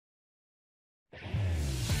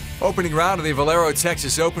Opening round of the Valero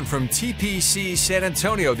Texas Open from TPC San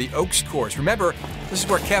Antonio, the Oaks course. Remember, this is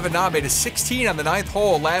where Kevin Na made a 16 on the 9th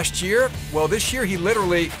hole last year. Well, this year he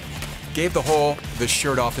literally gave the hole the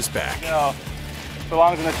shirt off his back. No,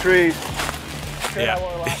 belongs in the trees.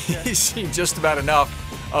 Yeah, he's seen just about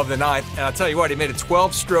enough of the 9th. And I'll tell you what, he made a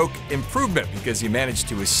 12-stroke improvement because he managed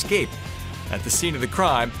to escape at the scene of the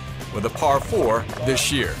crime with a par 4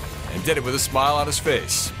 this year. And did it with a smile on his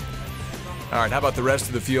face. All right, how about the rest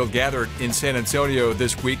of the field gathered in San Antonio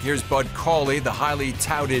this week? Here's Bud Cauley, the highly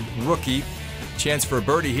touted rookie. Chance for a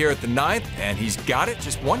birdie here at the 9th, and he's got it.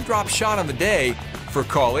 Just one drop shot on the day for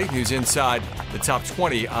Cauley, who's inside the top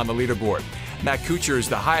 20 on the leaderboard. Matt Kuchar is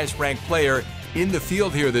the highest-ranked player in the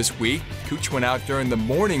field here this week. Kuch went out during the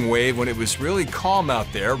morning wave when it was really calm out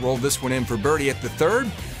there, rolled this one in for birdie at the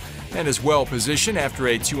 3rd, and is well positioned after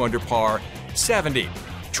a 2-under par 70.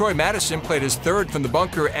 Troy Madison played his 3rd from the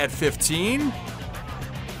bunker at 15.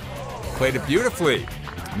 Played it beautifully.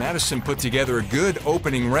 Madison put together a good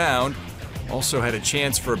opening round. Also had a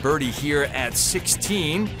chance for a birdie here at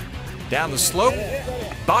 16. Down the slope,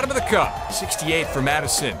 bottom of the cup, 68 for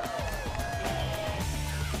Madison.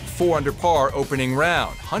 4-under par opening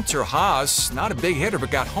round. Hunter Haas, not a big hitter, but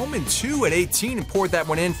got home in 2 at 18 and poured that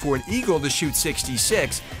one in for an eagle to shoot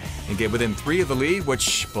 66. And get within 3 of the lead,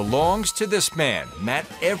 which belongs to this man. Matt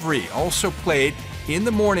Every also played in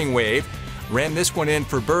the morning wave. Ran this one in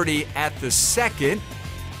for birdie at the 2nd.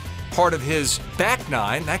 Part of his back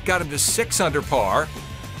 9. That got him to 6 under par.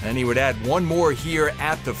 And he would add one more here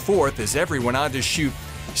at the 4th as Every went on to shoot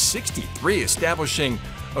 63, establishing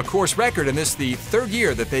a course record. And this is the 3rd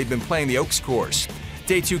year that they've been playing the Oaks course.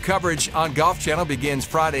 Day 2 coverage on Golf Channel begins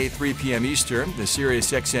Friday, 3 p.m. Eastern. The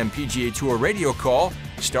SiriusXM PGA Tour radio call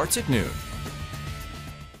starts at noon.